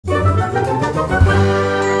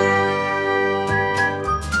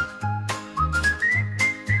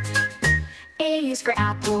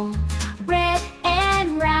apple, red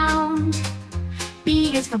and round.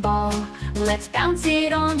 B is for ball, let's bounce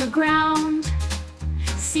it on the ground.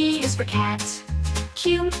 C is for cat,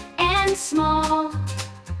 cute and small.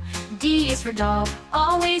 D is for dog,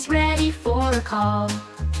 always ready for a call.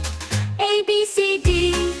 A, B, C,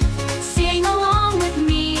 D, sing along with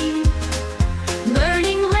me.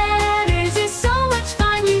 Learning letters is so much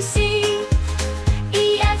fun, you see.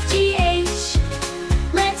 E, F, G, H,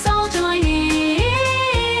 let's all join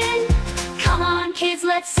in. Come on kids,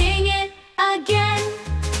 let's sing it again.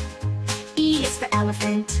 E is for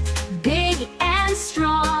elephant, big and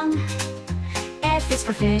strong. F is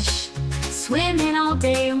for fish, swimming all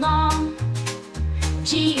day long.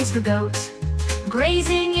 G is for goat,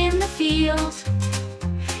 grazing in the field.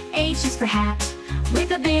 H is for hat,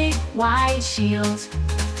 with a big wide shield.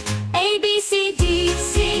 A, B, C, D,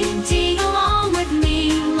 sing along with me,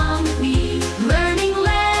 along with me. Learning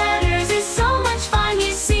letters is so much fun,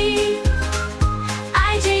 you see.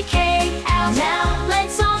 I, J, K, L, now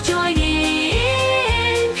let's all join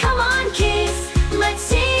in. Come on kids, let's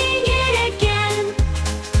sing it again.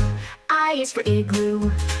 I is for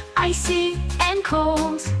igloo, icy and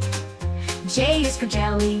cold. J is for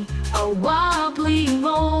jelly, a wobbly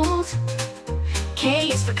mold. K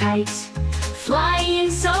is for kite,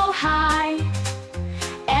 flying so high.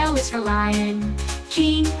 L is for lion,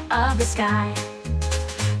 king of the sky.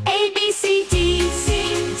 A, B, C, D,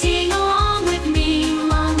 sing along with me,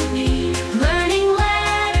 along with me. Learning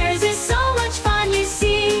letters is so much fun, you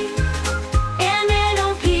see. M, N,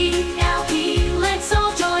 O, P, L, P, let's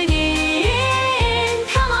all join in.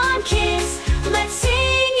 Come on kids, let's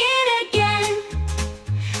sing it again.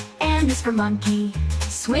 M is for monkey,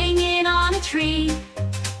 swinging on a tree.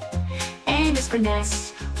 N is for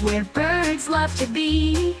nest, where birds love to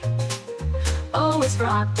be. O is for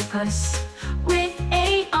octopus, with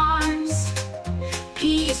 8 arms.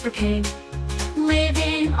 P is for pig,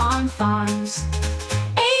 living on farms.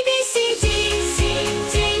 A, B, C, D,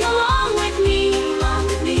 sing along with me, along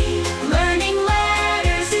with me. Learning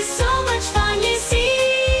letters is so much fun, you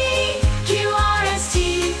see. Q, R, S,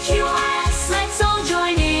 T, Q, R, S, let's all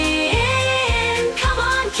join in. Come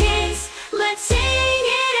on kids, let's sing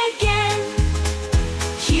it again.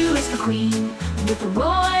 Q is for queen, with a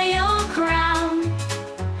royal crown.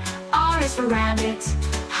 R is for rabbit,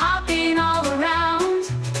 hopping all around.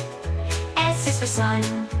 S is for sun,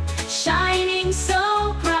 shining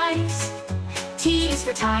so bright. T is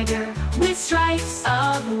for tiger, with stripes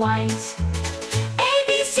of white. A,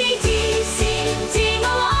 B, C, D, sing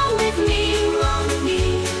along with me, along with me.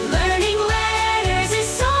 Learning letters is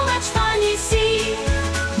so much fun, you see.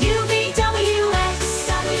 U, V, W, X,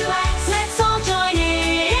 W, X, let's all join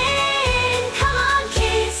in. Come on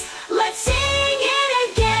kids, let's sing it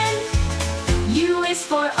again. U is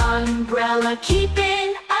for umbrella,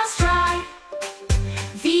 keeping us dry.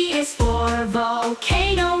 V is for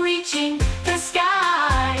volcano, reaching the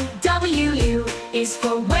sky. W is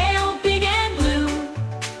for whale, big and blue.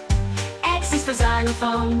 X is for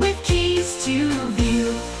xylophone, with keys to